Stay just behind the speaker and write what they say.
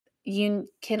You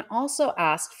can also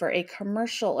ask for a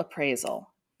commercial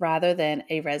appraisal rather than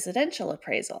a residential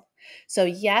appraisal. So,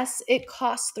 yes, it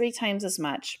costs 3 times as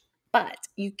much, but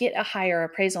you get a higher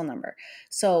appraisal number.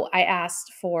 So, I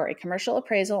asked for a commercial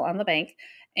appraisal on the bank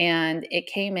and it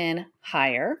came in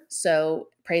higher. So,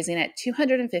 appraising at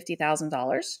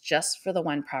 $250,000 just for the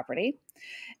one property.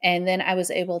 And then I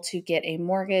was able to get a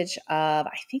mortgage of,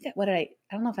 I think, what did I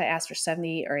don't know if I asked for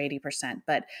 70 or 80%,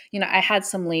 but I had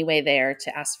some leeway there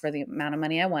to ask for the amount of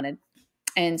money I wanted.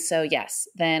 And so, yes,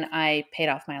 then I paid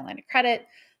off my line of credit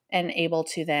and able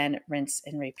to then rinse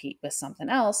and repeat with something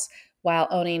else while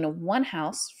owning one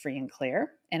house free and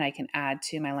clear. And I can add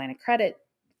to my line of credit,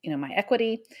 my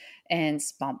equity and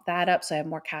bump that up so I have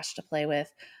more cash to play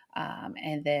with.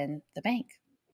 And then the bank.